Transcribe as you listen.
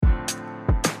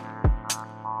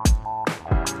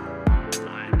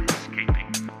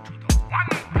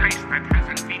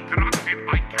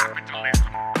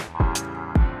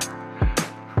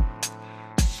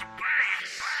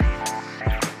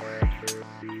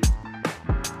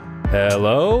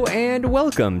Hello and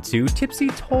welcome to Tipsy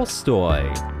Tolstoy,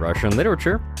 Russian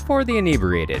literature for the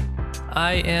inebriated.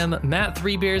 I am Matt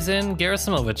 3 Beers In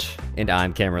Gerasimovich. And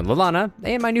I'm Cameron Lalana,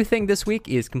 and my new thing this week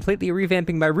is completely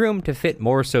revamping my room to fit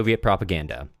more Soviet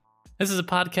propaganda. This is a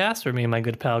podcast where me and my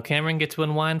good pal Cameron get to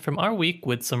unwind from our week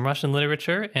with some Russian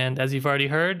literature, and as you've already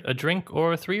heard, a drink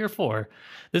or 3 or 4.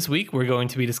 This week we're going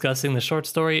to be discussing the short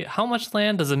story How Much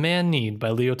Land Does a Man Need by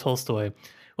Leo Tolstoy.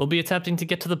 We'll be attempting to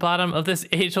get to the bottom of this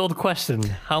age-old question,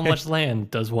 how much land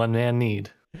does one man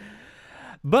need?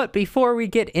 But before we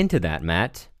get into that,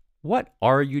 Matt, what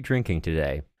are you drinking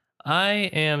today?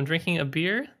 I am drinking a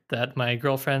beer that my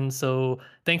girlfriend so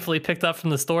thankfully picked up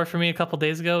from the store for me a couple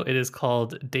days ago. It is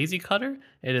called Daisy Cutter.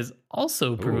 It is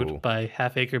also brewed by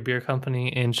Half Acre Beer Company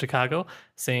in Chicago,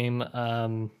 same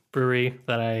brewery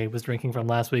that I was drinking from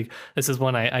last week. This is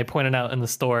one I pointed out in the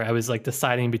store. I was like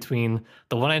deciding between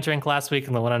the one I drank last week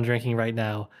and the one I'm drinking right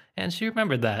now. And she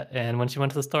remembered that. And when she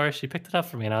went to the store, she picked it up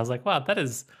for me. And I was like, wow, that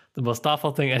is the most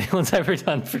awful thing anyone's ever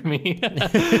done for me. And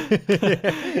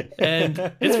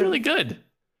it's really good.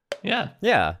 Yeah.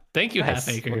 Yeah. Thank you, Nice.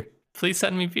 Half Acre. Please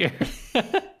send me beer.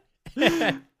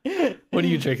 What are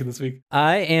you drinking this week?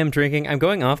 I'm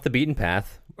going off the beaten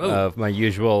path of my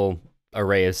usual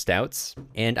array of stouts,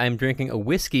 and I'm drinking a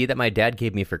whiskey that my dad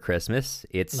gave me for Christmas.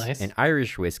 It's Nice. an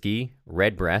Irish whiskey,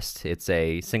 Redbreast. It's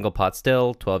a single pot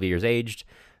still, 12 years aged,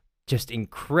 just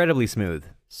incredibly smooth.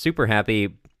 Super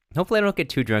happy. Hopefully I don't get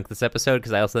too drunk this episode,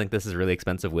 because I also think this is really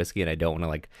expensive whiskey, and I don't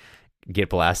want to get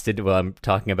blasted while I'm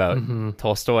talking about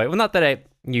Tolstoy. Well, not that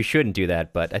you shouldn't do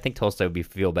that, but I think Tolstoy would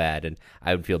feel bad, and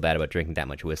I would feel bad about drinking that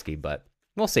much whiskey, but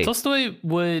we'll see. Tolstoy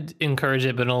would encourage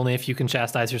it, but only if you can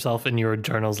chastise yourself in your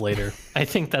journals later. I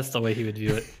think that's the way he would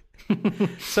view it.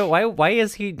 So why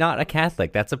is he not a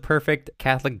Catholic? That's a perfect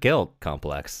Catholic guilt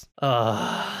complex.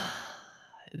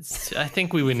 I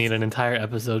think we would need an entire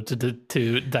episode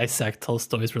to dissect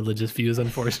Tolstoy's religious views,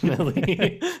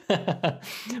 unfortunately.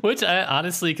 Which, I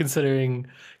honestly, considering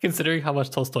how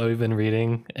much Tolstoy we've been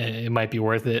reading, it might be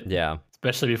worth it. Yeah.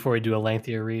 Especially before we do a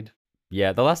lengthier read.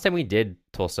 Yeah, the last time we did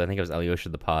Tolstoy, I think it was Alyosha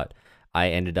the Pot, I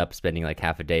ended up spending like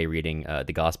half a day reading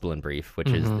the Gospel in Brief, which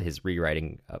is his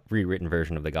rewritten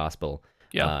version of the Gospel.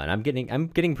 Yeah. And I'm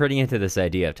getting pretty into this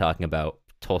idea of talking about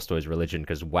Tolstoy's religion,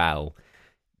 because wow,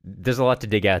 there's a lot to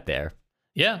dig out there.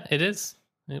 Yeah, it is.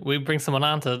 We bring someone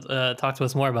on to talk to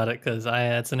us more about it, because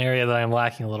it's an area that I'm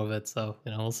lacking a little bit. So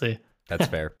we'll see. That's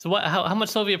fair. So how much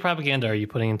Soviet propaganda are you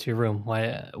putting into your room?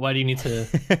 Why do you need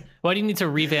to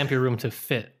revamp your room to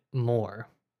fit more?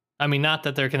 I mean, not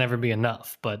that there can ever be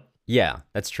enough, but yeah,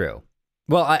 that's true.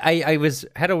 Well, I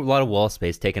had a lot of wall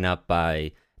space taken up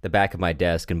by the back of my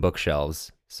desk and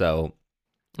bookshelves, so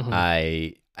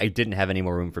I didn't have any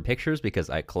more room for pictures because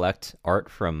I collect art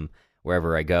from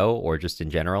wherever I go or just in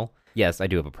general. Yes, I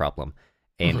do have a problem.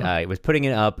 And I was putting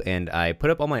it up, and I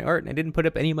put up all my art, and I didn't put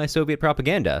up any of my Soviet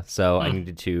propaganda. So I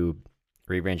needed to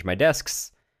rearrange my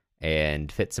desks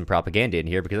and fit some propaganda in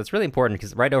here, because it's really important,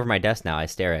 because right over my desk now I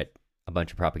stare at a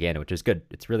bunch of propaganda, which is good.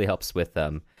 It really helps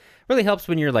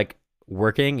when you're like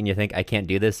working and you think, I can't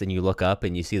do this, and you look up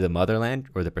and you see the motherland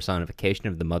or the personification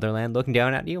of the motherland looking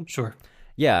down at you. Sure.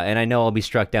 Yeah, and I know I'll be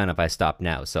struck down if I stop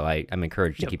now, so I'm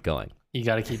encouraged to keep going. You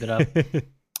got to keep it up.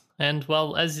 And,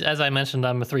 well, as I mentioned,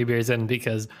 I'm 3 beers in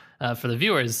because for the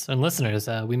viewers and listeners,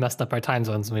 we messed up our time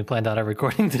zones when we planned out our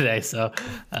recording today. So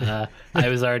I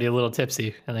was already a little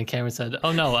tipsy. And then Cameron said,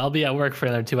 oh, no, I'll be at work for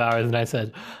another 2 hours. And I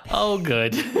said, oh,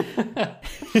 good.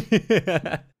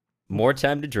 More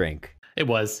time to drink. It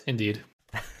was, indeed.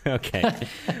 Okay.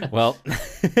 Well,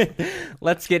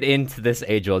 let's get into this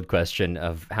age-old question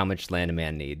of how much land a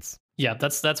man needs. Yeah,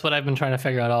 that's what I've been trying to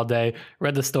figure out all day.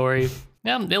 Read the story.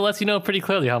 Yeah, it lets you know pretty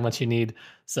clearly how much you need.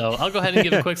 So I'll go ahead and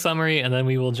give a quick summary, and then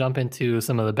we will jump into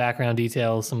some of the background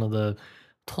details, some of the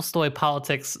Tolstoy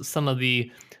politics, some of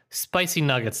the spicy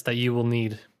nuggets that you will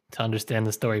need to understand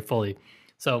the story fully.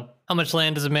 So, How Much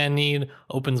Land Does a Man Need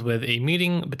opens with a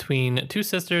meeting between 2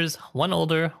 sisters, one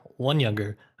older, one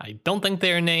younger. I don't think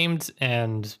they are named,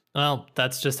 and, well,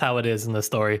 that's just how it is in the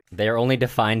story. They are only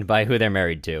defined by who they're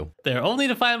married to. They're only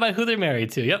defined by who they're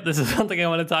married to. Yep, this is something I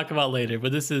want to talk about later,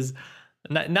 but this is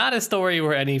not a story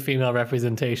where any female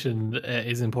representation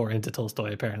is important to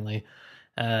Tolstoy, apparently.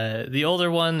 The older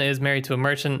one is married to a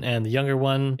merchant, and the younger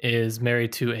one is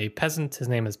married to a peasant. His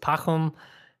name is Pachom,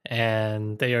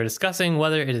 and they are discussing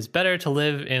whether it is better to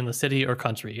live in the city or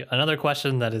country. Another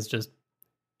question that is just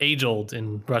age-old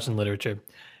in Russian literature.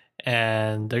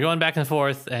 And they're going back and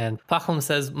forth, and Pachom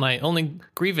says, my only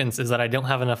grievance is that I don't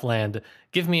have enough land.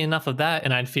 Give me enough of that,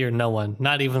 and I'd fear no one,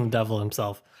 not even the devil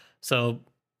himself. So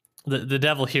The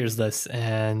devil hears this,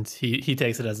 and he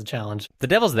takes it as a challenge. The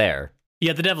devil's there.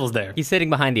 Yeah, the devil's there. He's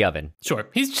sitting behind the oven. Sure,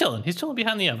 he's chilling. He's chilling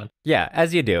behind the oven. Yeah,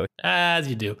 as you do. As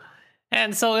you do.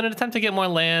 And so in an attempt to get more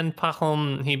land,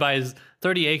 Pahom, he buys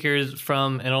 30 acres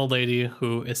from an old lady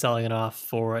who is selling it off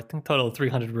for, I think, total of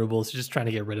 300 rubles. He's just trying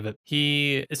to get rid of it.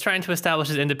 He is trying to establish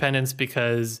his independence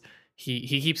because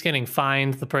he keeps getting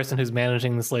fined, the person who's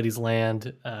managing this lady's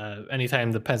land.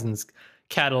 Anytime the peasant's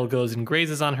cattle goes and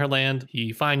grazes on her land,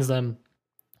 he fines them,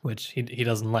 which he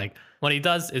doesn't like. What he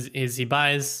does is he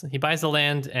buys the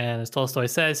land, and as Tolstoy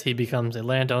says, he becomes a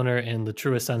landowner in the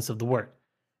truest sense of the word.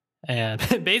 And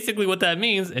basically what that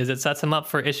means is it sets him up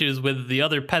for issues with the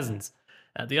other peasants.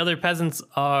 The other peasants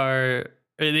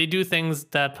they do things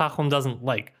that Pahom doesn't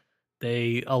like.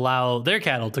 They allow their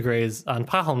cattle to graze on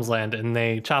Pahom's land, and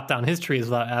they chop down his trees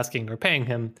without asking or paying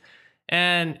him.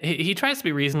 And he tries to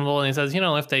be reasonable, and he says,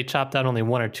 if they chopped down only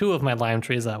one or two of my lime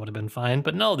trees, that would have been fine.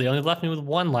 But no, they only left me with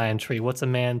one lime tree. What's a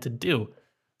man to do?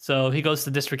 So he goes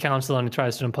to district council and he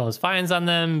tries to impose fines on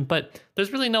them, but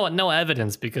there's really no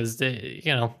evidence because they,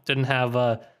 didn't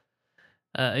have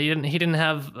he didn't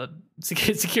have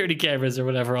security cameras or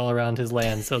whatever all around his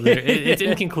land. So it's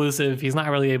inconclusive. He's not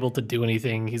really able to do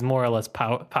anything. He's more or less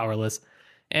powerless,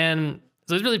 and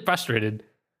so he's really frustrated.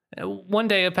 One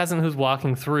day, a peasant who's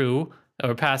walking through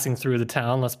or passing through the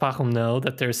town lets Pahom know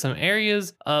that there's some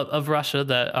areas of Russia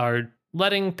that are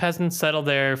letting peasants settle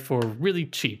there for really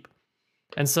cheap.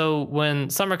 And so when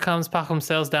summer comes, Pahom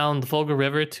sails down the Volga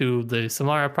River to the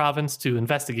Samara province to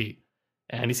investigate.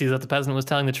 And he sees that the peasant was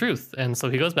telling the truth. And so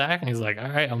he goes back and he's like, all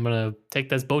right, I'm going to take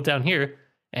this boat down here.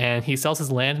 And he sells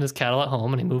his land and his cattle at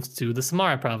home, and he moves to the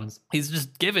Samara province. He's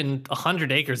just given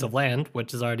 100 acres of land,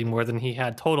 which is already more than he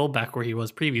had total back where he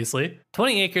was previously.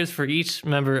 20 acres for each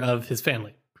member of his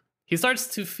family. He starts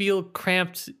to feel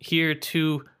cramped here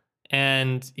too,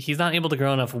 and he's not able to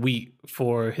grow enough wheat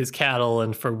for his cattle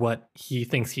and for what he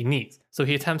thinks he needs. So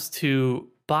he attempts to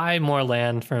buy more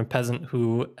land from a peasant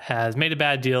who has made a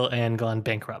bad deal and gone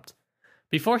bankrupt.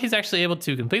 Before he's actually able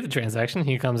to complete the transaction,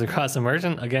 he comes across a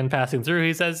merchant, again passing through.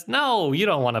 He says, no, you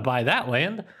don't want to buy that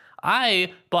land.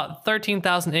 I bought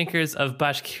 13,000 acres of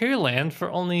Bashkir land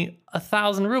for only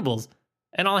 1,000 rubles.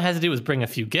 And all I had to do was bring a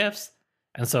few gifts.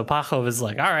 And so Pahom is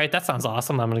like, all right, that sounds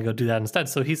awesome. I'm going to go do that instead.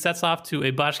 So he sets off to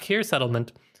a Bashkir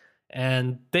settlement,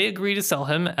 and they agree to sell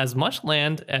him as much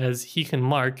land as he can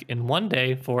mark in one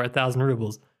day for 1,000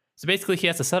 rubles. So basically he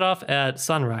has to set off at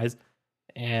sunrise,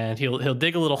 and he'll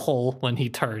dig a little hole when he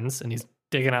turns, and he's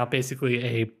digging out basically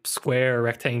a square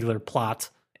rectangular plot,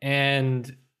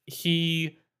 and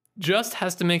he just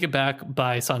has to make it back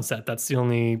by sunset. That's the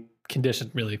only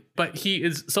condition, really. But he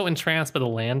is so entranced by the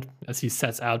land as he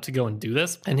sets out to go and do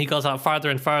this, and he goes out farther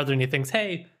and farther, and he thinks,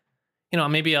 hey,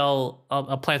 maybe I'll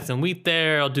plant some wheat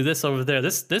there. I'll do this over there.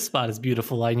 This spot is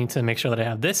beautiful. I need to make sure that I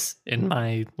have this in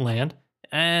my land.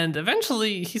 And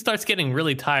eventually he starts getting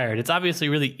really tired. It's obviously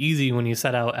really easy when you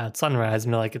set out at sunrise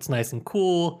and you're like, it's nice and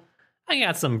cool. I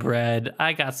got some bread.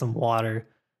 I got some water.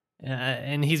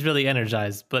 And he's really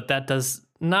energized. But that does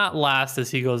not last as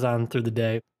he goes on through the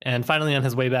day. And finally on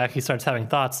his way back, he starts having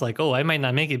thoughts like, oh, I might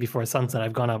not make it before sunset.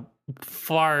 I've gone up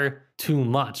far too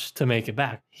much to make it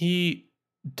back. He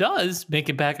does make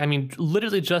it back. I mean,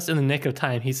 literally just in the nick of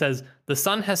time. He says, the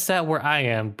sun has set where I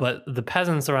am, but the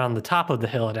peasants are on the top of the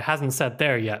hill and it hasn't set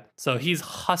there yet. So he's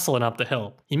hustling up the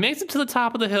hill. He makes it to the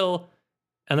top of the hill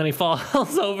and then he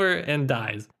falls over and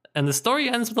dies. And the story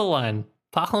ends with a line.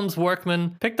 Pahom's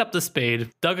workman picked up the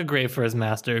spade, dug a grave for his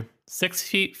master, 6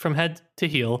 feet from head to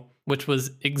heel, which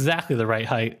was exactly the right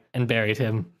height, and buried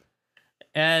him.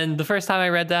 And the first time I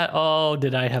read that, oh,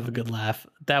 did I have a good laugh.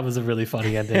 That was a really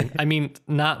funny ending. I mean,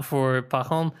 not for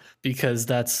Pahom, because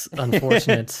that's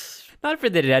unfortunate. Not for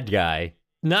the dead guy.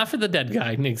 Not for the dead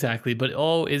guy, exactly. But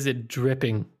oh, is it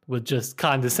dripping with just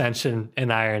condescension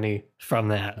and irony from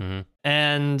that. Mm-hmm.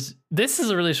 And this is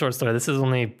a really short story.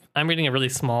 I'm reading a really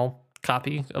small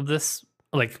copy of this.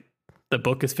 Like, the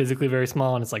book is physically very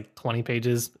small, and it's like 20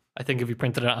 pages. I think if you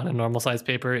printed it on a normal size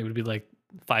paper, it would be like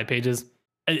 5 pages.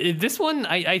 This one,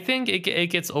 I think it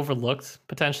gets overlooked,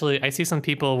 potentially. I see some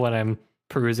people when I'm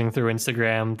perusing through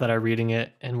Instagram that are reading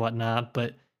it and whatnot,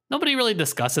 but nobody really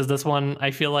discusses this one.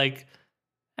 I feel like,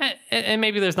 and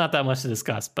maybe there's not that much to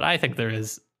discuss, but I think there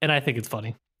is, and I think it's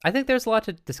funny. I think there's a lot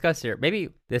to discuss here. Maybe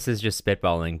this is just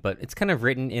spitballing, but it's kind of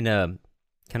written in a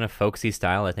kind of folksy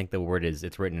style. I think the word is,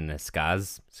 it's written in a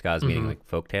skaz meaning like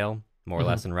folktale, more or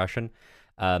less in Russian.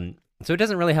 So it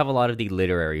doesn't really have a lot of the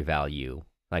literary value,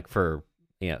 like for,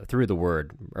 through the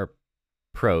word or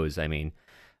prose, I mean,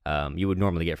 you would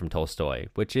normally get from Tolstoy,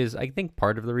 which is, I think,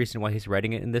 part of the reason why he's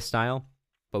writing it in this style,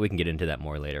 but we can get into that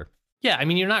more later. Yeah, I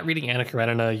mean, you're not reading Anna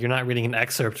Karenina. You're not reading an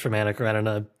excerpt from Anna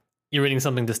Karenina. You're reading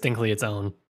something distinctly its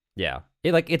own. Yeah.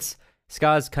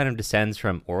 Skaz kind of descends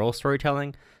from oral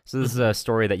storytelling. So this is a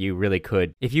story that you really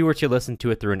could, if you were to listen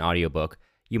to it through an audiobook,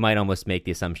 you might almost make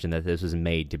the assumption that this was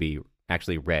made to be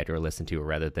actually read or listened to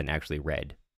rather than actually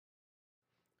read.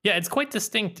 Yeah, it's quite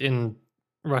distinct in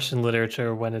Russian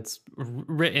literature when it's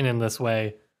written in this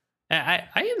way.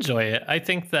 I enjoy it. I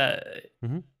think that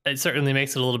it certainly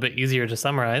makes it a little bit easier to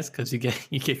summarize because you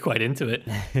get quite into it.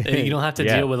 You don't have to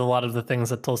deal with a lot of the things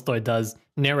that Tolstoy does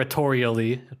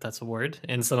narratorially, if that's a word,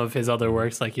 in some of his other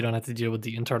works. Like you don't have to deal with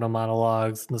the internal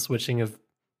monologues and the switching of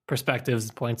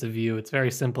perspectives, points of view. It's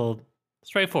very simple,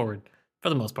 straightforward for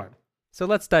the most part. So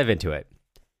let's dive into it.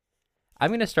 I'm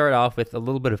going to start off with a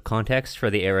little bit of context for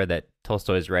the era that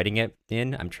Tolstoy is writing it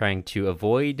in. I'm trying to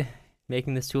avoid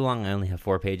making this too long. I only have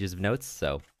 4 pages of notes,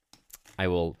 so I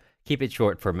will keep it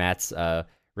short for Matt's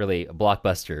really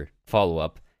blockbuster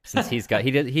follow-up, since he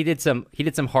did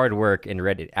some hard work and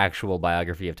read an actual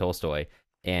biography of Tolstoy,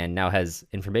 and now has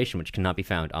information which cannot be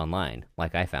found online,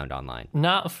 like I found online.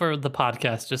 Not for the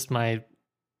podcast, just my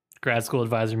grad school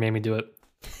advisor made me do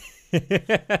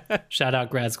it. Shout out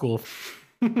grad school.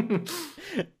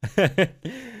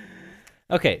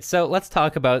 Okay, so let's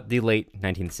talk about the late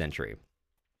 19th century.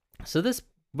 So this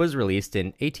was released in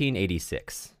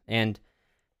 1886, and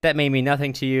that may mean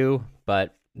nothing to you,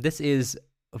 but this is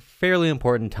a fairly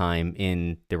important time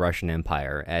in the Russian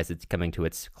Empire as it's coming to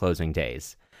its closing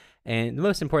days. And the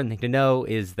most important thing to know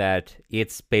is that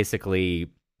it's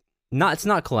basically it's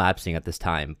not collapsing at this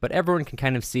time, but everyone can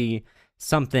kind of see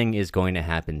something is going to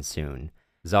happen soon.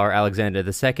 Tsar Alexander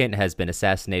II has been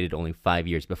assassinated only 5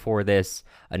 years before this.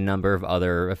 A number of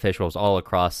other officials all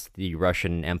across the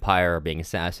Russian Empire are being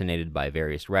assassinated by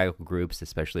various radical groups,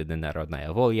 especially the Narodnaya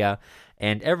Volya.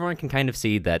 And everyone can kind of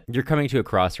see that you're coming to a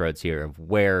crossroads here of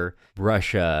where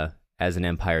Russia as an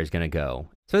empire is going to go.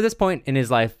 So at this point in his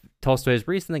life, Tolstoy has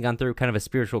recently gone through kind of a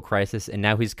spiritual crisis, and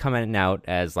now he's coming out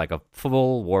as like a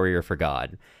full warrior for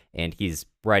God. And he's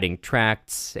writing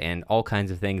tracts and all kinds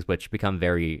of things which become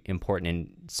very important in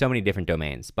so many different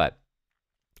domains. But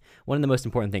one of the most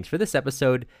important things for this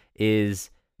episode is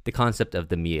the concept of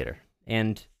the mir.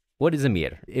 And what is a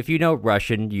mir? If you know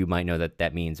Russian, you might know that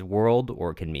that means world,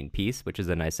 or it can mean peace, which is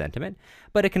a nice sentiment.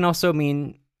 But it can also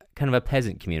mean kind of a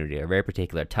peasant community, a very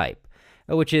particular type,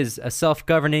 which is a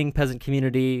self-governing peasant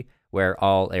community where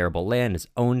all arable land is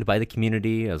owned by the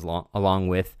community, along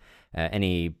with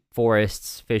any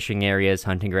forests, fishing areas,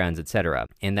 hunting grounds, etc.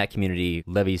 And that community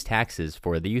levies taxes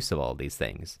for the use of all these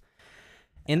things.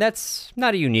 And that's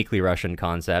not a uniquely Russian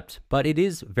concept, but it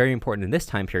is very important in this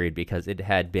time period because it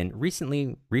had been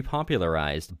recently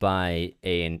repopularized by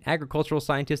an agricultural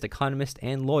scientist, economist,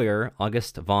 and lawyer,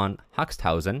 August von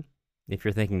Hoxthausen. If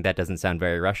you're thinking that doesn't sound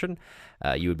very Russian,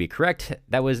 you would be correct.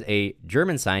 That was a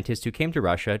German scientist who came to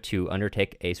Russia to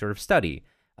undertake a sort of study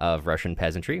of Russian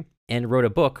peasantry and wrote a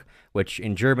book, which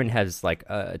in German has like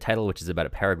a title which is about a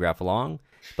paragraph long,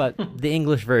 but the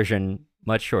English version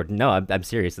much shorter. No, I'm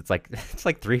serious. It's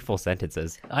like 3 full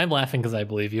sentences. I'm laughing because I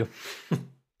believe you.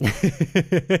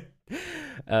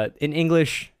 In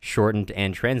English, shortened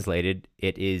and translated,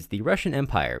 it is The Russian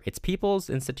Empire, Its Peoples,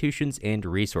 Institutions, and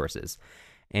Resources.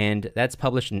 And that's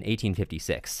published in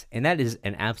 1856. And that is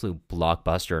an absolute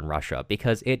blockbuster in Russia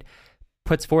because it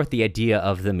puts forth the idea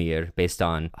of the mir based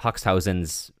on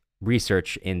Hoxthausen's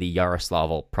research in the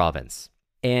Yaroslavl province.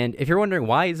 And if you're wondering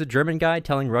why is a German guy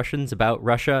telling Russians about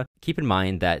Russia, keep in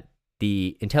mind that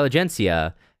the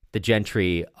intelligentsia, the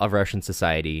gentry of Russian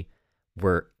society,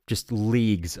 were just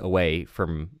leagues away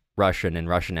from Russian and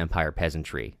Russian Empire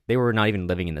peasantry. They were not even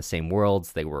living in the same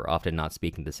worlds. They were often not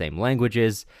speaking the same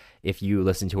languages. If you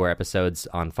listen to our episodes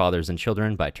on Fathers and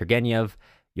Children by Turgenev,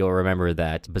 you'll remember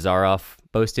that Bazarov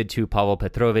boasted to Pavel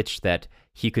Petrovich that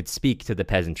he could speak to the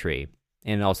peasantry.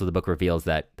 And also the book reveals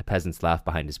that the peasants laugh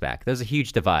behind his back. There's a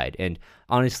huge divide. And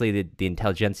honestly, the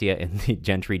intelligentsia and the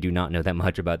gentry do not know that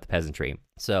much about the peasantry.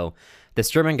 So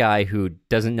this German guy who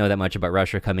doesn't know that much about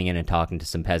Russia coming in and talking to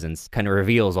some peasants kind of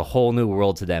reveals a whole new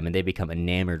world to them, and they become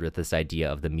enamored with this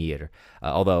idea of the mir.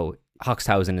 Although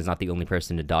Hoxthausen is not the only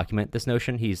person to document this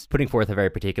notion, he's putting forth a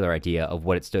very particular idea of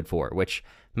what it stood for, which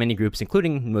many groups,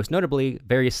 including most notably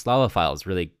various Slavophiles,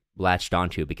 really latched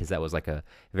onto because that was like a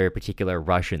very particular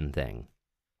Russian thing.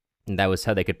 And that was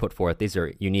how they could put forth, these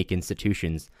are unique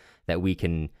institutions that we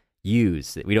can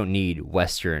use. We don't need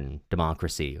Western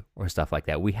democracy or stuff like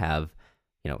that. We have,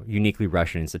 uniquely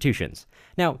Russian institutions.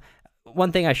 Now,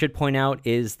 one thing I should point out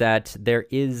is that there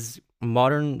is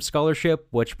modern scholarship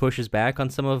which pushes back on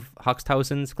some of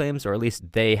Hoxthausen's claims, or at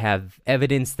least they have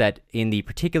evidence that in the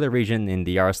particular region in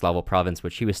the Yaroslavl province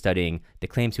which he was studying, the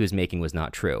claims he was making was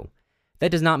not true.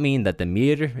 That does not mean that the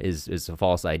Mir is a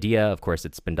false idea. Of course,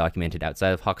 it's been documented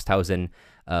outside of Hoxthausen,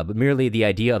 but merely the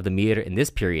idea of the Mir in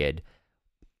this period,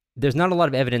 there's not a lot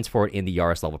of evidence for it in the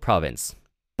Yaroslavl province.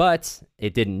 But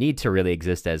it didn't need to really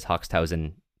exist as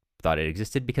Hoxthausen thought it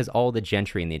existed, because all the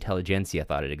gentry and the intelligentsia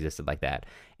thought it existed like that.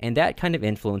 And that kind of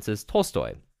influences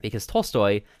Tolstoy, because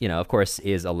Tolstoy, of course,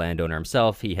 is a landowner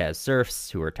himself. He has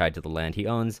serfs who are tied to the land he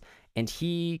owns, and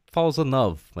he falls in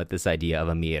love with this idea of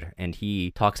a mir, and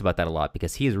he talks about that a lot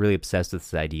because he is really obsessed with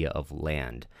this idea of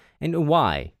land. And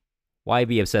why? Why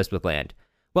be obsessed with land?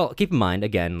 Well, keep in mind,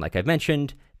 again, like I've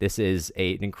mentioned, this is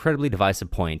an incredibly divisive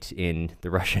point in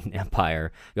the Russian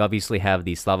Empire. You obviously have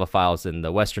the Slavophiles and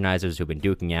the Westernizers who've been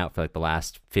duking out for like the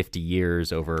last 50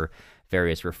 years over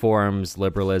various reforms,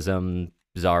 liberalism,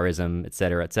 Tsarism,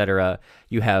 etc., etc.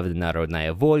 You have the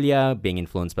Narodnaya Volya being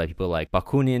influenced by people like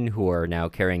Bakunin, who are now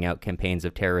carrying out campaigns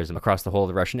of terrorism across the whole of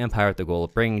the Russian Empire with the goal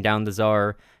of bringing down the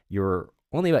Tsar. You're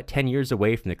only about 10 years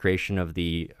away from the creation of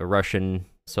the Russian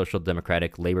Social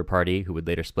Democratic Labor Party, who would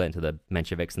later split into the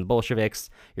Mensheviks and the Bolsheviks.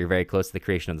 You're very close to the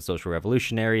creation of the Social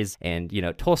Revolutionaries. And,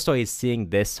 Tolstoy is seeing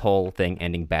this whole thing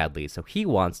ending badly. So he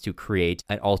wants to create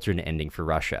an alternate ending for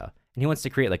Russia. And he wants to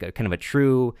create like a kind of a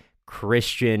true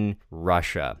Christian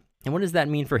Russia. And what does that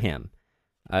mean for him?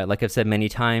 Like I've said many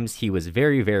times, he was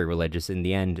very, very religious. In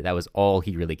the end, that was all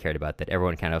he really cared about, that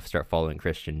everyone kind of start following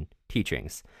Christian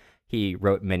teachings. He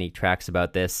wrote many tracts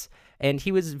about this, and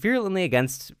he was virulently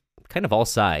against kind of all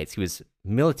sides. He was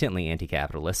militantly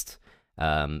anti-capitalist.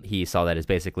 He saw that as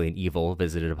basically an evil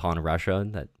visited upon Russia,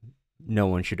 that no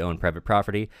one should own private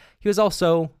property. He was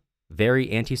also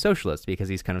very anti-socialist because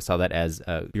he's kind of saw that as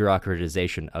a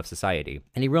bureaucratization of society.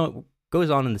 And he goes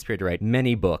on in this period to write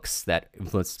many books that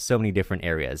influenced so many different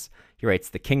areas. He writes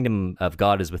The Kingdom of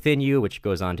God is Within You, which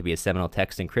goes on to be a seminal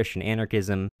text in Christian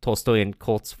anarchism. Tolstoyan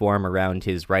cults form around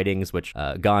his writings, which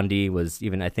Gandhi was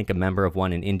even, I think, a member of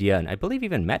one in India, and I believe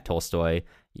even met Tolstoy.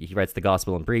 He writes The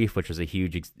Gospel in Brief, which was a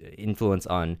huge influence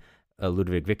on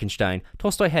Ludwig Wittgenstein.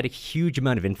 Tolstoy had a huge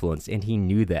amount of influence, and he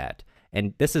knew that.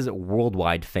 And this is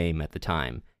worldwide fame at the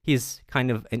time. He's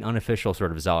kind of an unofficial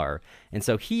sort of czar. And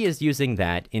so he is using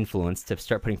that influence to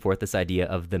start putting forth this idea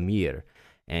of the mir.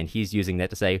 And he's using that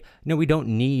to say, no, we don't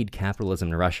need capitalism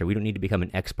in Russia. We don't need to become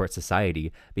an export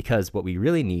society, because what we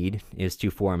really need is to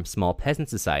form small peasant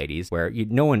societies where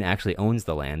no one actually owns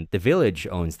the land. The village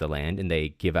owns the land, and they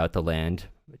give out the land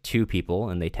to people,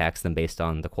 and they tax them based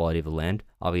on the quality of the land.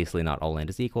 Obviously, not all land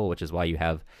is equal, which is why you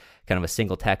have kind of a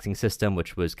single taxing system,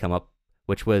 which was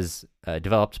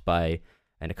developed by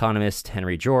an economist,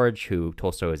 Henry George, who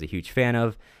Tolstoy was a huge fan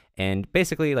of. And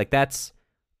basically, like, that's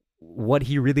what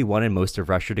he really wanted most of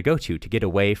Russia to go to get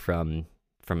away from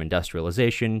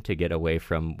industrialization, to get away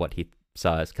from what he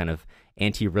saw as kind of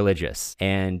anti-religious.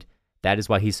 And that is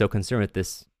why he's so concerned with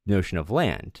this notion of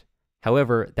land.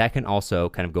 However, that can also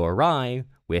kind of go awry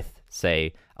with,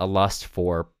 say, a lust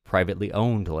for privately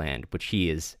owned land, which he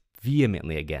is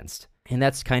vehemently against. And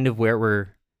that's kind of where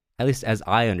we're, at least as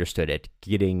I understood it,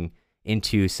 getting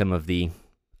into some of the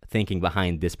thinking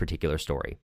behind this particular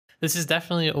story. This is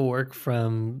definitely a work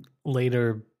from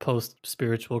later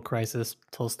post-spiritual crisis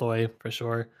Tolstoy, for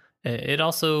sure. It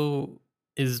also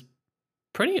is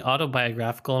pretty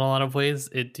autobiographical in a lot of ways.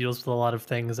 It deals with a lot of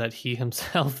things that he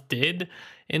himself did,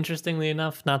 interestingly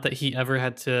enough. Not that he ever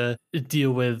had to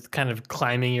deal with kind of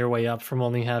climbing your way up from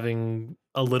only having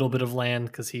a little bit of land,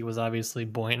 because he was obviously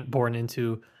born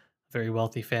into very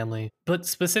wealthy family, but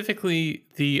specifically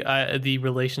the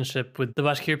relationship with the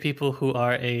Bashkir people, who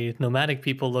are a nomadic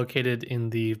people located in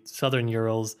the southern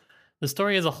Urals. The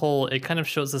story as a whole, it kind of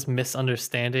shows this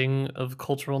misunderstanding of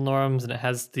cultural norms, and it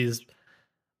has these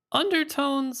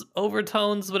undertones,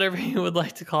 overtones, whatever you would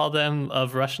like to call them,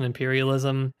 of Russian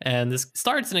imperialism. And this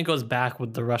starts and it goes back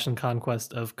with the Russian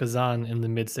conquest of Kazan in the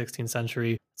mid-16th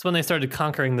century. It's when they started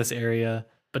conquering this area.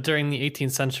 But during the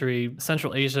 18th century,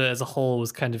 Central Asia as a whole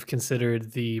was kind of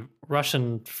considered the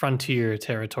Russian frontier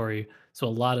territory. So a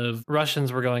lot of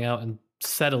Russians were going out and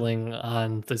settling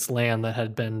on this land that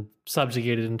had been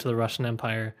subjugated into the Russian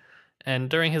Empire. And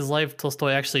during his life,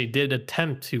 Tolstoy actually did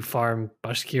attempt to farm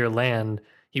Bashkir land.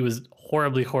 He was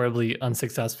horribly, horribly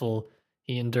unsuccessful.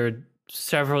 He endured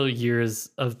several years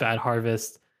of bad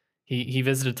harvest. He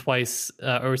visited twice,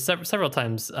 or several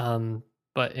times,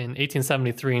 but in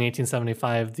 1873 and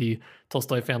 1875, the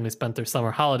Tolstoy family spent their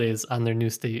summer holidays on their new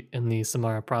estate in the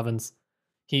Samara province.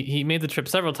 He made the trip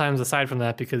several times aside from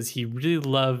that because he really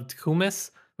loved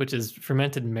humus, which is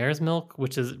fermented mare's milk,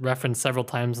 which is referenced several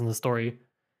times in the story.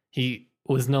 He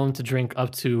was known to drink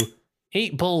up to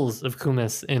 8 bowls of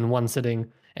kumis in one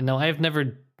sitting. And now I've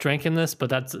never drank in this,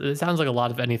 but it sounds like a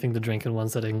lot of anything to drink in one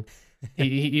sitting.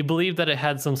 he believed that it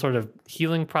had some sort of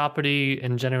healing property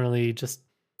and generally just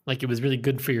like it was really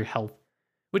good for your health,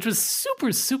 which was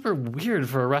super, super weird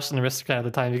for a Russian aristocrat at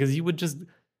the time, because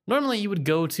normally you would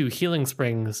go to healing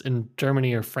springs in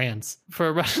Germany or France. For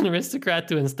a Russian aristocrat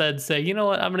to instead say, you know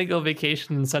what, I'm going to go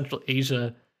vacation in Central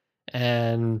Asia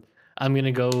and I'm going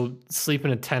to go sleep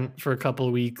in a tent for a couple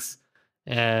of weeks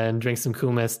and drink some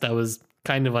kumis, that was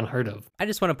kind of unheard of. I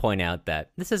just want to point out that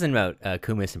this isn't about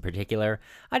kumis in particular.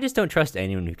 I just don't trust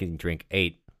anyone who can drink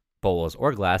 8 bowls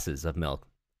or glasses of milk,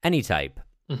 any type,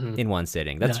 in one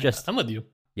sitting. I'm with you.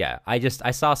 Yeah, I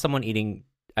saw someone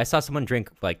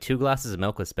drink like 2 glasses of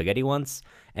milk with spaghetti once,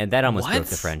 and that almost broke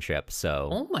the friendship. So,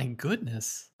 oh my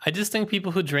goodness. I just think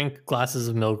people who drink glasses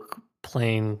of milk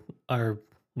plain are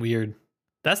weird.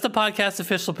 That's the podcast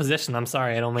official position. I'm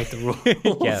sorry, I don't make the rules.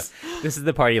 Yeah, this is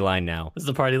the party line now. This is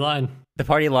the party line. The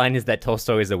party line is that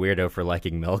Tolstoy is a weirdo for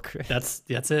liking milk. That's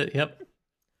it, yep.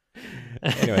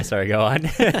 Anyway, sorry, go on.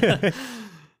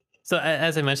 So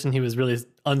as I mentioned, he was really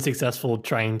unsuccessful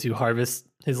trying to harvest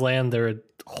his land. There were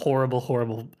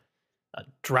horrible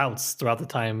droughts throughout the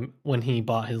time when he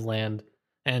bought his land.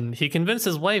 And he convinced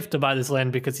his wife to buy this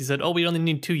land because he said, we only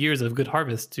need 2 years of good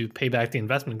harvest to pay back the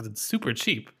investment because it's super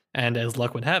cheap. And as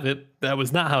luck would have it, that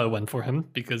was not how it went for him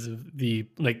because of the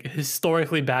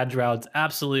historically bad droughts,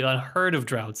 absolutely unheard of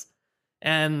droughts.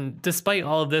 And despite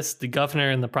all of this, the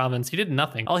governor in the province, he did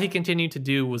nothing. All he continued to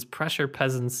do was pressure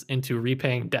peasants into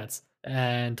repaying debts.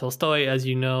 And Tolstoy, as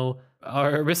you know,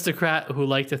 our aristocrat who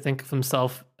liked to think of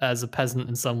himself as a peasant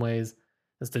in some ways,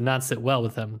 this did not sit well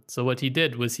with him. So what he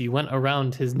did was he went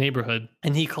around his neighborhood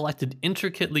and he collected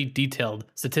intricately detailed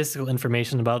statistical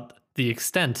information about the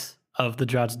extent of the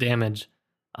drought's damage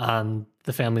on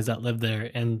the families that lived there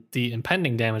and the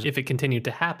impending damage if it continued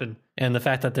to happen, and the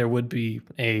fact that there would be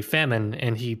a famine.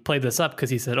 And he played this up because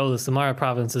he said, the Samara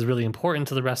province is really important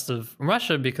to the rest of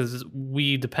Russia because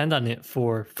we depend on it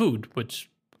for food, which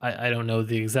I don't know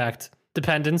the exact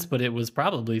dependence, but it was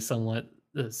probably somewhat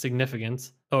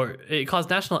significant. Or it caused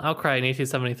national outcry in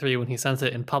 1873 when he sent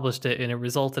it and published it, and it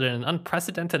resulted in an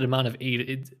unprecedented amount of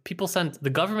aid. The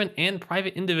government and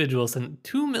private individuals sent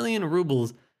 2 million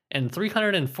rubles and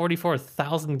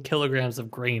 344,000 kilograms of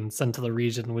grain sent to the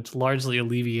region, which largely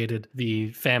alleviated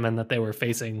the famine that they were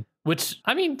facing. Which,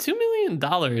 $2 million,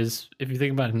 if you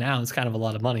think about it now, is kind of a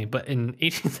lot of money. But in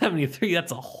 1873,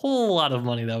 that's a whole lot of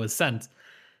money that was sent.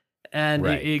 And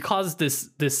right. it caused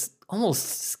this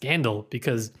almost scandal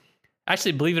because,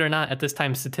 actually, believe it or not, at this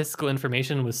time, statistical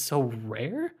information was so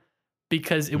rare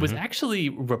because it was actually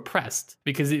repressed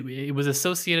because it was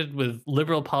associated with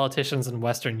liberal politicians in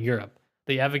Western Europe.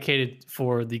 They advocated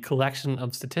for the collection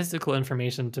of statistical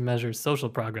information to measure social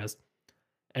progress.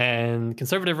 And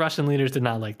conservative Russian leaders did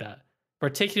not like that.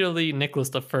 Particularly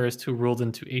Nicholas I, who ruled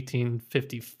into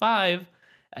 1855.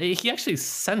 He actually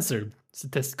censored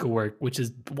statistical work, which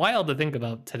is wild to think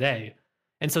about today.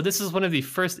 And so this is one of the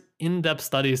first in-depth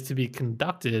studies to be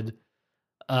conducted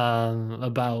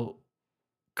about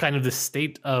kind of the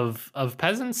state of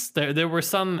peasants. There were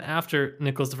some after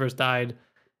Nicholas I died,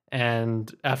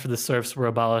 and after the serfs were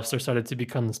abolished, there started to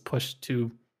become this push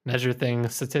to measure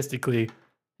things statistically.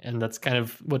 And that's kind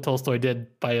of what Tolstoy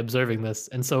did by observing this.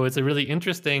 And so it's a really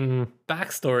interesting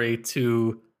backstory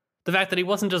to the fact that he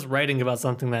wasn't just writing about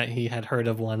something that he had heard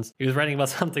of once. He was writing about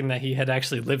something that he had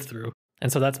actually lived through.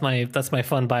 And so that's my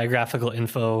fun biographical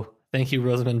info. Thank you,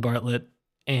 Rosamund Bartlett.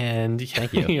 And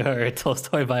thank you. Your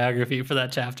Tolstoy biography for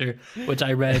that chapter, which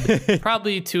I read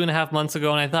probably 2.5 months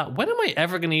ago. And I thought, when am I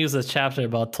ever going to use this chapter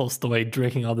about Tolstoy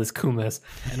drinking all this kumis?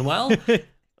 And well,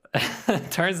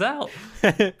 turns out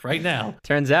right now.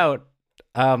 Turns out.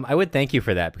 I would thank you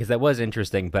for that because that was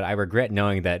interesting, but I regret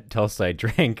knowing that Tolstoy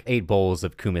drank 8 bowls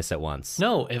of kumis at once.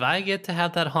 No, if I get to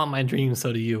have that haunt my dreams,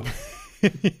 so do you.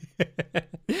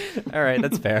 All right,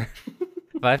 that's fair.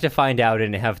 If I have to find out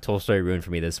and have Tolstoy ruined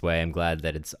for me this way, I'm glad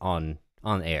that it's on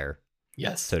air.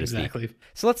 Yes, so to exactly. speak.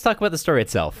 So let's talk about the story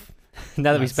itself.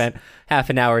 Now that we spent half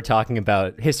an hour talking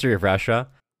about history of Russia.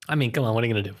 Come on, what are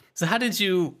you going to do? So how did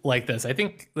you like this? I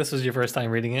think this was your first time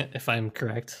reading it, if I'm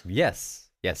correct. Yes,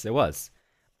 it was.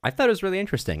 I thought it was really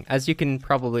interesting. As you can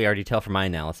probably already tell from my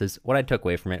analysis, what I took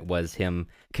away from it was him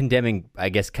condemning, I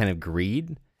guess, kind of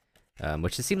greed.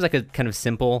 Which just seems like a kind of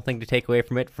simple thing to take away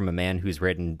from it from a man who's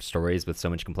written stories with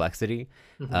so much complexity.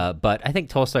 But I think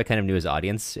Tolstoy kind of knew his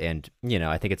audience, and,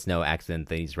 I think it's no accident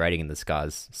that he's writing in the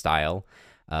Skaz style.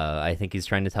 I think he's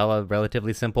trying to tell a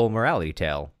relatively simple morality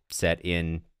tale. set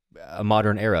in a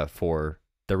modern era for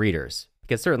the readers.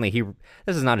 Because certainly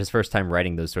this is not his first time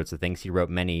writing those sorts of things. He wrote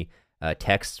many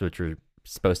texts which were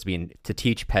supposed to be to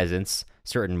teach peasants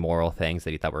certain moral things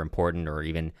that he thought were important, or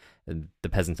even the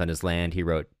peasants on his land. He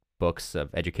wrote books of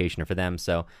education for them.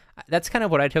 So that's kind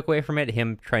of what I took away from it,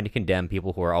 him trying to condemn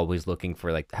people who are always looking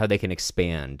for like how they can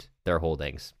expand their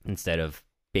holdings instead of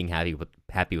being happy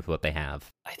with what they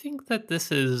have. I think that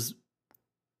there's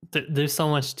so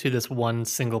much to this one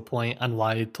single point on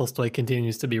why Tolstoy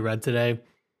continues to be read today.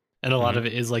 And a lot of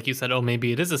it is, like you said, oh,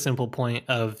 maybe it is a simple point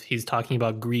of he's talking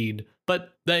about greed.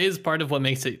 But that is part of what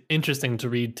makes it interesting to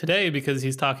read today, because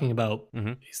he's talking about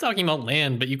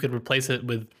land, but you could replace it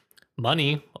with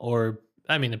money, or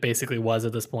I mean, it basically was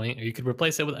at this point, or you could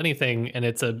replace it with anything. And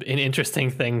it's an interesting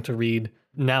thing to read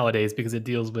nowadays because it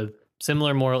deals with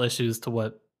similar moral issues to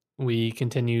what we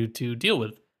continue to deal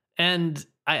with. And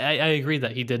I agree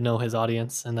that he did know his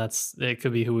audience, and it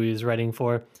could be who he was writing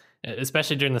for.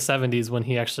 Especially during the 70s when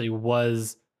he actually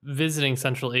was visiting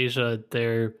Central Asia.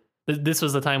 This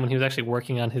was the time when he was actually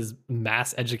working on his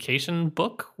mass education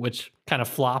book, which kind of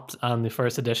flopped on the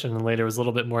first edition and later was a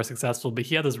little bit more successful. But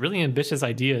he had this really ambitious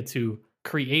idea to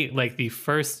create like the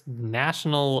first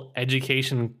national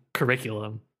education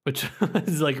curriculum, which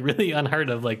was like really unheard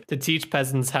of, like to teach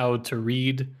peasants how to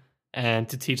read and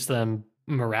to teach them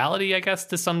morality, I guess,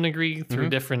 to some degree through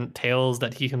different tales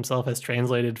that he himself has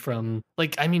translated from.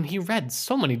 Like, I mean, he read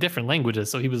so many different languages,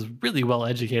 so he was really well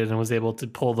educated and was able to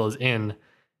pull those in.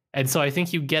 And so I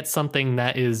think you get something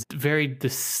that is very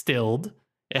distilled.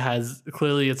 It has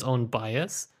clearly its own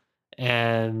bias,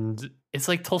 and it's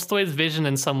like Tolstoy's vision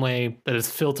in some way that is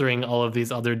filtering all of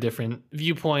these other different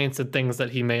viewpoints and things that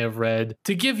he may have read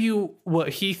to give you what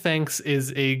he thinks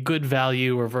is a good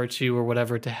value or virtue or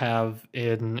whatever to have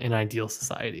in an ideal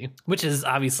society, which is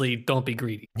obviously don't be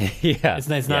greedy. Yeah. It's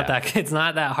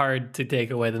not that hard to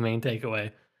take away the main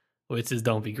takeaway, which is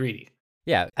don't be greedy.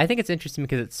 Yeah, I think it's interesting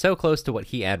because it's so close to what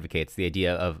he advocates, the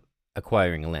idea of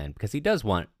acquiring land, because he does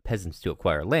want peasants to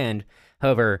acquire land.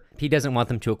 However, he doesn't want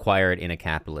them to acquire it in a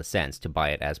capitalist sense, to buy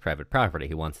it as private property.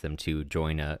 He wants them to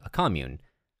join a commune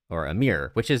or a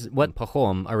mir, which is what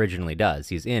Pahom originally does.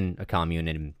 He's in a commune,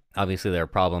 and obviously there are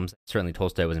problems. Certainly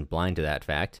Tolstoy wasn't blind to that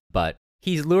fact, but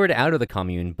he's lured out of the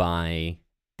commune by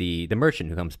the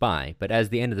merchant who comes by. But as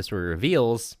the end of the story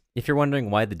reveals, if you're wondering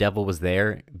why the devil was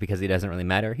there, because he doesn't really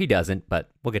matter, he doesn't,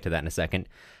 but we'll get to that in a second.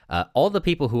 All the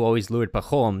people who always lured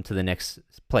Pahom to the next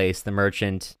place, the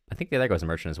merchant, I think the other guy was a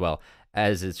merchant as well,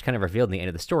 as it's kind of revealed in the end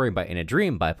of the story in a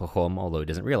dream by Pahom, although he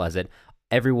doesn't realize it,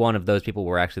 every one of those people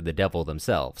were actually the devil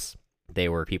themselves. They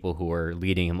were people who were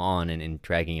leading him on and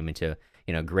dragging him into,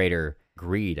 greater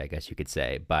greed, I guess you could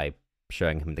say, by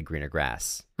showing him the greener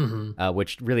grass,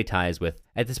 which really ties with,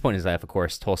 at this point in his life, of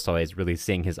course, Tolstoy is really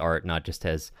seeing his art not just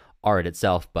as art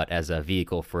itself, but as a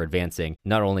vehicle for advancing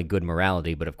not only good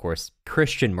morality, but of course,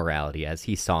 Christian morality as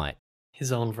he saw it.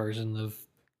 His own version of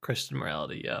Christian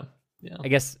morality, yeah. I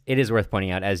guess it is worth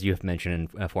pointing out, as you have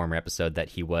mentioned in a former episode, that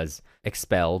he was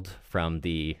expelled from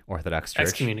the Orthodox Church.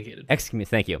 Excommunicated.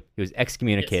 Thank you. He was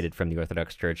excommunicated from the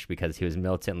Orthodox Church because he was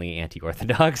militantly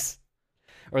anti-Orthodox.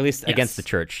 Or at least against the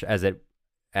church, as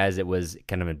it was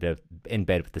kind of in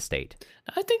bed with the state.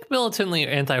 I think militantly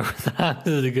anti-Orthodox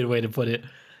is a good way to put it.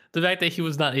 The fact that he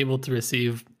was not able to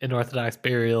receive an Orthodox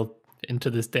burial into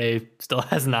this day still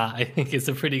has not, I think, is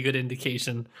a pretty good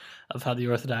indication of how the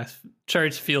Orthodox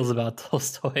Church feels about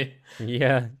Tolstoy.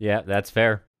 Yeah, that's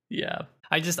fair. Yeah.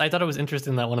 I thought it was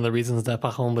interesting that one of the reasons that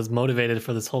Pahom was motivated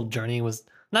for this whole journey was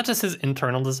not just his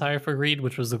internal desire for greed,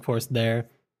 which was, of course, there,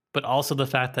 but also the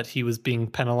fact that he was being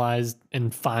penalized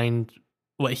and fined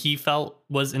what he felt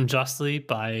was unjustly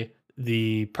by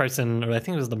the person, or I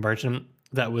think it was the merchant,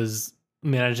 that was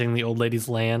managing the old lady's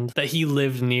land that he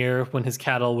lived near. When his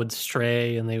cattle would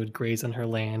stray and they would graze on her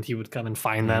land, he would come and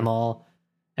find them all.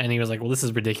 And he was like, well, this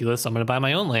is ridiculous. I'm going to buy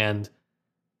my own land.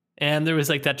 And there was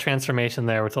like that transformation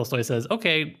there where Tolstoy says,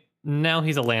 okay, now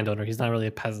he's a landowner. He's not really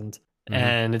a peasant.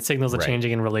 And it signals a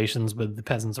changing in relations with the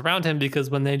peasants around him, because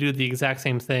when they do the exact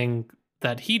same thing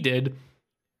that he did,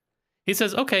 he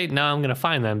says, okay, now I'm going to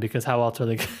find them, because how else are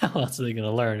they going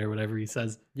to learn, or whatever he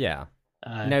says. Yeah.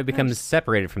 Now he becomes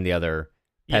separated from the other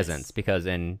peasants, because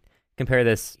compare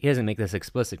this, he doesn't make this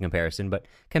explicit comparison, but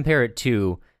compare it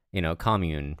to,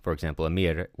 commune, for example, a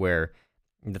mir, where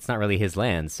that's not really his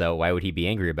land, so why would he be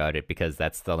angry about it? Because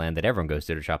that's the land that everyone goes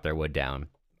to chop their wood down.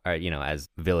 Or, as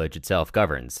village itself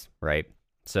governs, right?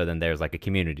 So then there's like a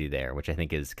community there, which I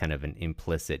think is kind of an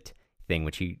implicit thing,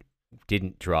 which he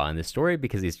didn't draw in this story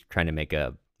because he's trying to make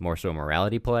a more so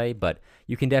morality play, but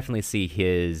you can definitely see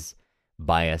his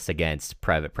bias against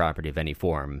private property of any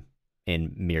form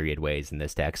in myriad ways in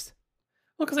this text.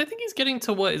 Well, because I think he's getting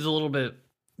to what is a little bit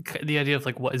the idea of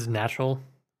like what is natural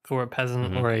for a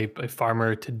peasant or a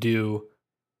farmer to do.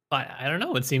 I don't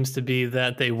know. It seems to be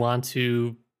that they want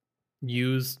to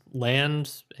use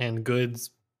land and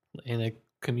goods in a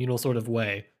communal sort of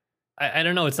way. I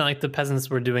don't know. It's not like the peasants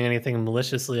were doing anything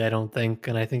maliciously, I don't think.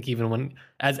 And I think even when,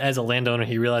 as a landowner,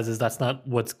 he realizes that's not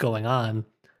what's going on.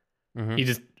 He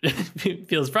just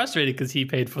feels frustrated because he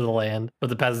paid for the land, but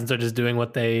the peasants are just doing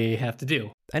what they have to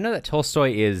do. I know that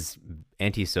Tolstoy is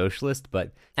anti-socialist,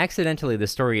 but accidentally the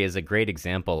story is a great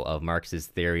example of Marx's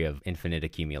theory of infinite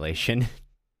accumulation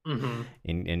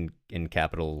in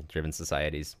capital-driven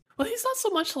societies. Well, he's not so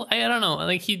much. I don't know.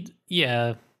 Like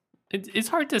it's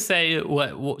hard to say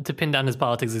what to pin down his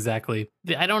politics exactly.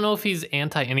 I don't know if he's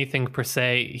anti anything per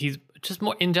se. He's just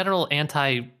more in general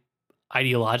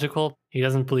anti-ideological. He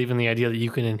doesn't believe in the idea that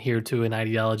you can adhere to an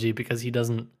ideology because he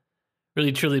doesn't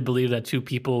really truly believe that two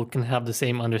people can have the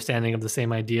same understanding of the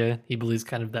same idea. He believes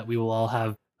kind of that we will all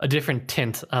have a different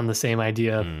tint on the same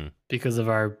idea because of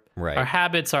our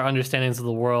habits, our understandings of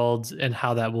the world, and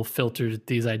how that will filter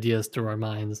these ideas through our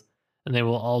minds. And they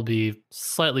will all be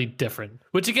slightly different.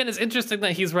 Which again is interesting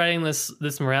that he's writing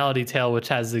this morality tale which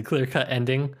has a clear-cut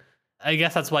ending. I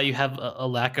guess that's why you have a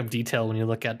lack of detail when you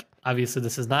look at, obviously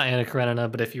this is not Anna Karenina,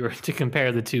 but if you were to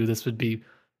compare the two, this would be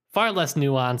far less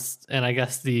nuanced, and I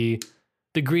guess the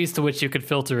degrees to which you could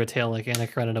filter a tale like Anna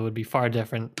Karenina would be far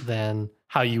different than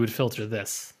how you would filter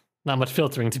this. Not much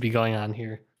filtering to be going on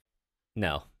here.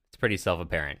 No, it's pretty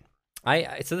self-apparent.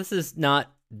 So this is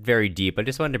not very deep. I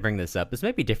just wanted to bring this up. This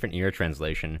might be different in your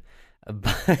translation,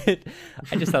 but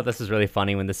I just thought this was really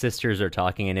funny when the sisters are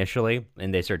talking initially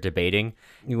and they start debating.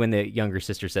 When the younger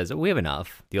sister says, "Oh, we have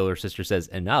enough," the older sister says,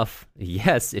 "Enough?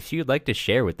 Yes, if you'd like to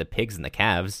share with the pigs and the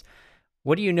calves.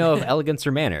 What do you know of elegance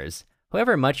or manners?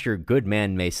 However much your good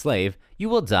man may slave, you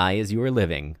will die as you are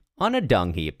living, on a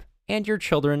dung heap, and your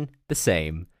children the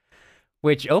same."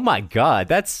 Which, oh my God,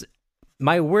 that's...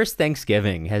 My worst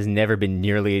Thanksgiving has never been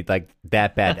nearly like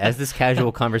that bad as this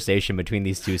casual conversation between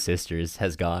these two sisters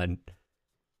has gone.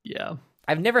 Yeah.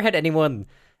 I've never had anyone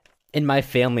in my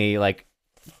family like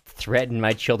threaten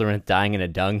my children with dying in a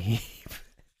dung heap.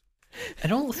 I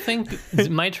don't think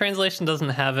my translation doesn't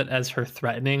have it as her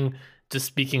threatening, just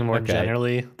speaking more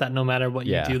generally, that no matter what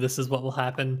you do, this is what will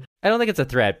happen. I don't think it's a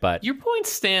threat, but... Your point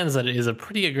stands that it is a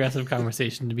pretty aggressive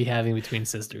conversation to be having between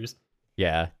sisters.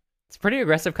 Yeah. It's a pretty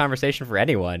aggressive conversation for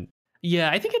anyone.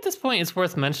 Yeah, I think at this point it's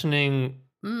worth mentioning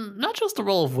not just the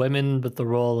role of women, but the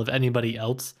role of anybody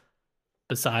else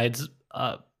besides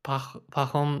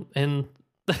Pahom in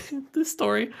this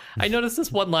story. I noticed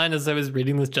this one line as I was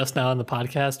reading this just now on the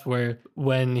podcast, where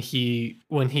when he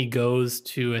goes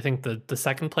to, I think the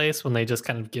second place, when they just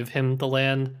kind of give him the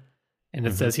land, and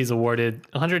it says he's awarded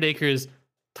 100 acres,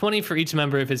 20 for each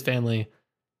member of his family.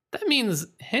 That means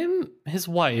him, his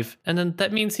wife, and then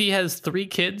that means he has 3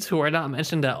 kids who are not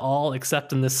mentioned at all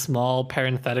except in this small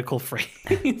parenthetical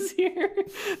phrase here.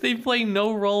 They play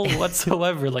no role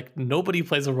whatsoever. Like, nobody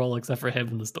plays a role except for him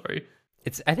in the story.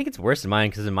 I think it's worse in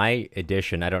mine because in my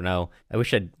edition, I don't know. I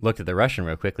wish I'd looked at the Russian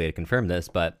real quickly to confirm this,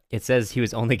 but it says he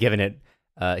was only given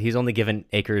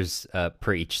acres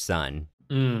per each son.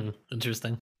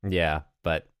 Interesting. Yeah,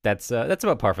 but that's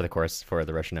about par for the course for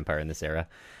the Russian Empire in this era.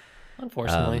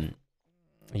 Unfortunately.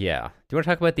 Yeah. Do you want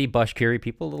to talk about the Bashkiri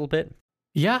people a little bit?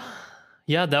 Yeah,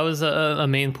 that was a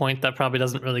main point that probably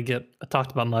doesn't really get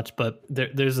talked about much, but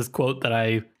there's this quote that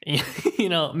I,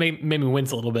 made me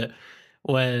wince a little bit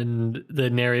when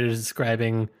the narrator is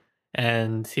describing,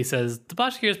 and he says, the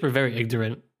Bashkirs were very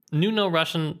ignorant, knew no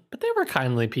Russian, but they were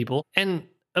kindly people. And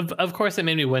of course it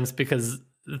made me wince because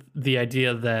the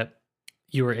idea that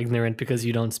you were ignorant because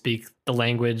you don't speak the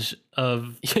language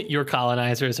of your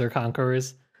colonizers or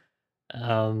conquerors. I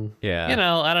don't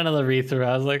know the read through.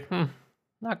 I was like,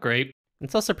 not great.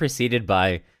 It's also preceded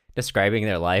by describing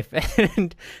their life.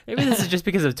 And maybe this is just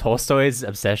because of Tolstoy's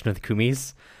obsession with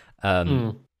kumis.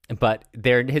 But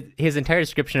his entire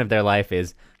description of their life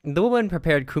is, the women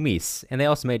prepared kumis, and they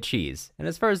also made cheese. And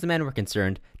as far as the men were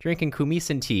concerned, drinking kumis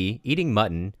and tea, eating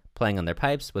mutton, playing on their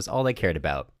pipes was all they cared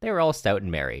about. They were all stout and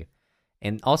merry.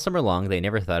 And all summer long, they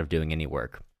never thought of doing any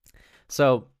work.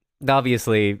 So,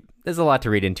 obviously, there's a lot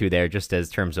to read into there, just as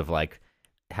terms of, like,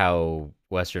 how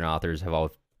Western authors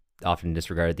have often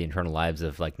disregarded the internal lives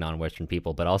of, like, non-Western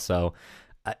people. But also,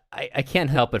 I can't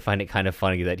help but find it kind of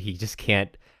funny that he just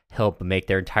can't help but make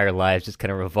their entire lives just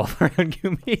kind of revolve around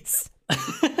Kumis.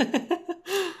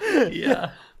 Yeah.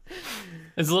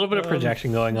 There's a little bit of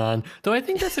projection going on. Though I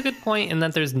think that's a good point in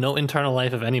that there's no internal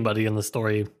life of anybody in the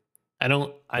story. I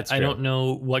don't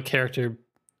know what character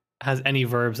has any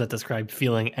verbs that describe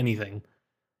feeling anything.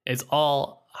 It's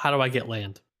all, how do I get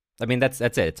land? I mean, that's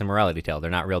it. It's a morality tale.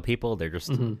 They're not real people. They're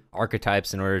just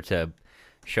archetypes in order to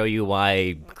show you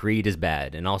why greed is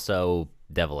bad and also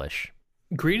devilish.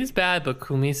 Greed is bad, but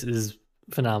Kumis is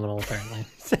phenomenal, apparently.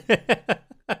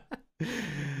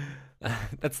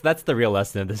 That's the real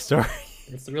lesson of the story.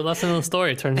 It's the real lesson of the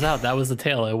story. It turns out that was the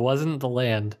tale. It wasn't the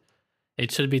land.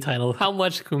 It should be titled, How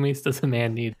Much Kumis Does a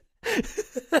Man Need?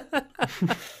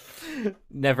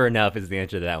 Never enough is the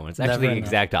answer to that one. It's actually the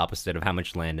exact opposite of how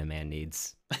much land a man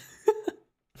needs.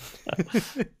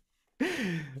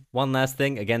 One last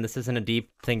thing. Again, this isn't a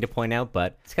deep thing to point out,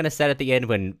 but it's kind of sad at the end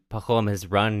when Pahom has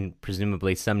run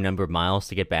presumably some number of miles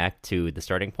to get back to the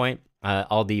starting point.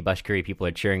 All the Bashkiri people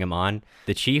are cheering him on.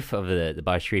 The chief of the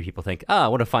Bashkiri people think,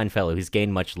 what a fine fellow. He's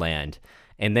gained much land.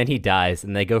 And then he dies,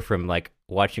 and they go from like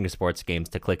watching sports games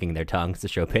to clicking their tongues to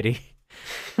show pity.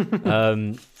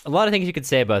 A lot of things you could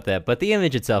say about that, but the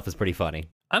image itself is pretty funny.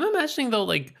 I'm imagining, though,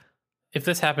 like, if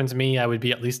this happened to me, I would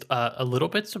be at least a little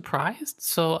bit surprised.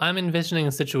 So I'm envisioning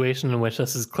a situation in which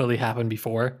this has clearly happened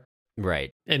before.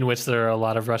 Right. In which there are a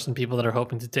lot of Russian people that are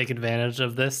hoping to take advantage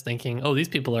of this, thinking, these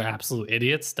people are absolute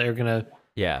idiots. They're going to...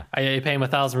 Yeah. I pay them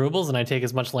 1,000 rubles and I take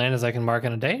as much land as I can mark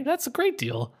in a day. That's a great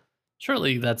deal.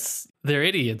 Surely they're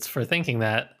idiots for thinking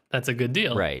that that's a good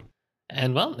deal. Right.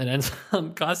 And, well, it ends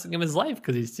up costing him his life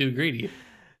because he's too greedy.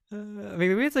 I mean,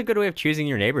 maybe it's a good way of choosing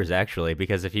your neighbors, actually,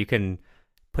 because if you can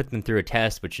put them through a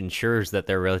test which ensures that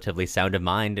they're relatively sound of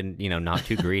mind and, not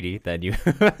too greedy, then you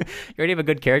already have a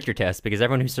good character test, because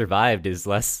everyone who survived is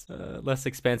less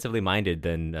expansively minded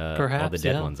than Perhaps, all the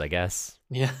dead ones, I guess.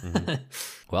 Yeah.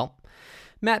 Well,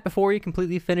 Matt, before you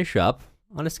completely finish up,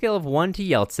 on a scale of 1 to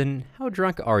Yeltsin, how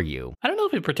drunk are you? I don't know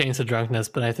if it pertains to drunkenness,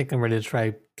 but I think I'm ready to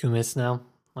try kumis now.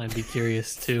 I'd be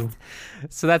curious too.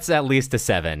 So that's at least a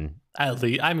 7. At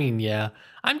least, I mean, yeah.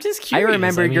 I'm just curious. I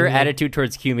remember your attitude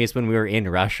towards kumis when we were in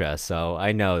Russia, so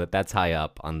I know that that's high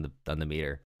up on the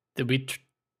meter. Did we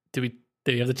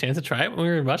have the chance to try it when we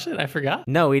were in Russia? I forgot.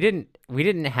 No, we didn't. We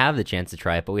didn't have the chance to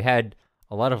try it, but we had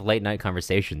a lot of late night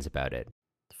conversations about it.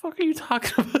 The fuck are you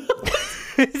talking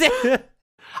about?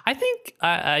 I think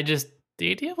I just, the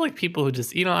idea of like people who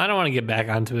just, I don't want to get back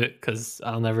onto it because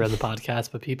I'll never have the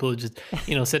podcast, but people who just,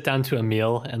 sit down to a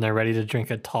meal and they're ready to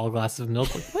drink a tall glass of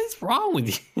milk. Like, what is wrong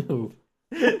with you?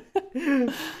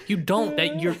 You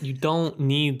don't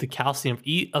need the calcium.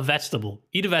 Eat a vegetable.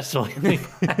 Eat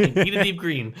a deep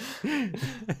green.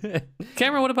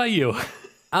 Cameron, what about you?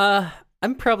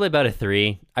 I'm probably about a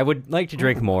 3. I would like to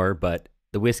drink more, but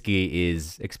the whiskey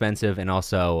is expensive, and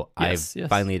also I've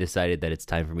finally decided that it's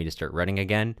time for me to start running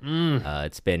again.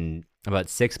 It's been about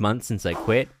 6 months since I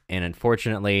quit, and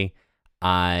unfortunately,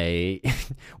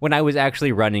 when I was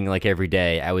actually running like every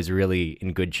day, I was really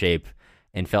in good shape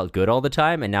and felt good all the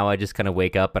time, and now I just kind of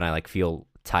wake up and I like feel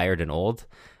tired and old.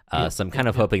 So I'm kind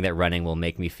of hoping that running will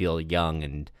make me feel young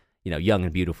and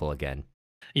beautiful again.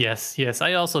 Yes.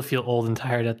 I also feel old and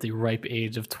tired at the ripe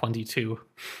age of 22,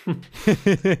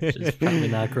 which is probably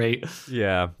not great.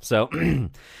 Yeah. So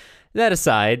that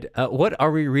aside, what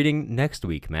are we reading next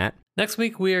week, Matt? Next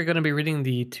week, we are going to be reading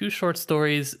the 2 short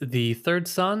stories, The Third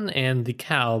Son and The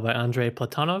Cow by Andrei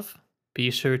Platonov. Be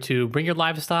sure to bring your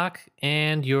livestock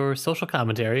and your social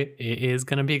commentary. It is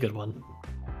going to be a good one.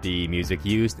 The music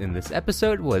used in this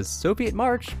episode was Soviet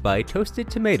March by Toasted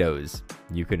Tomatoes.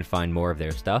 You can find more of their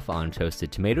stuff on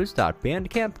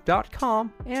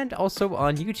toastedtomatoes.bandcamp.com and also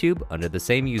on YouTube under the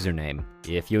same username.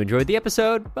 If you enjoyed the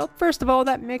episode, well, first of all,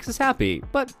 that makes us happy,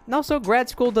 but also grad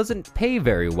school doesn't pay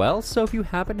very well, so if you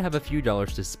happen to have a few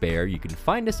dollars to spare, you can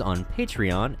find us on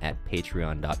Patreon at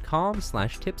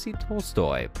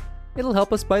patreon.com/tipsytolstoy. It'll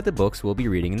help us buy the books we'll be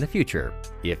reading in the future.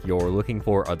 If you're looking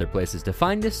for other places to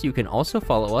find us, you can also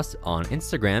follow us on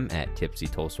Instagram at Tipsy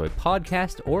Tolstoy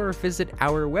Podcast or visit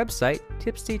our website,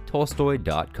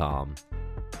 tipsytolstoy.com.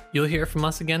 You'll hear from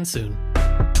us again soon.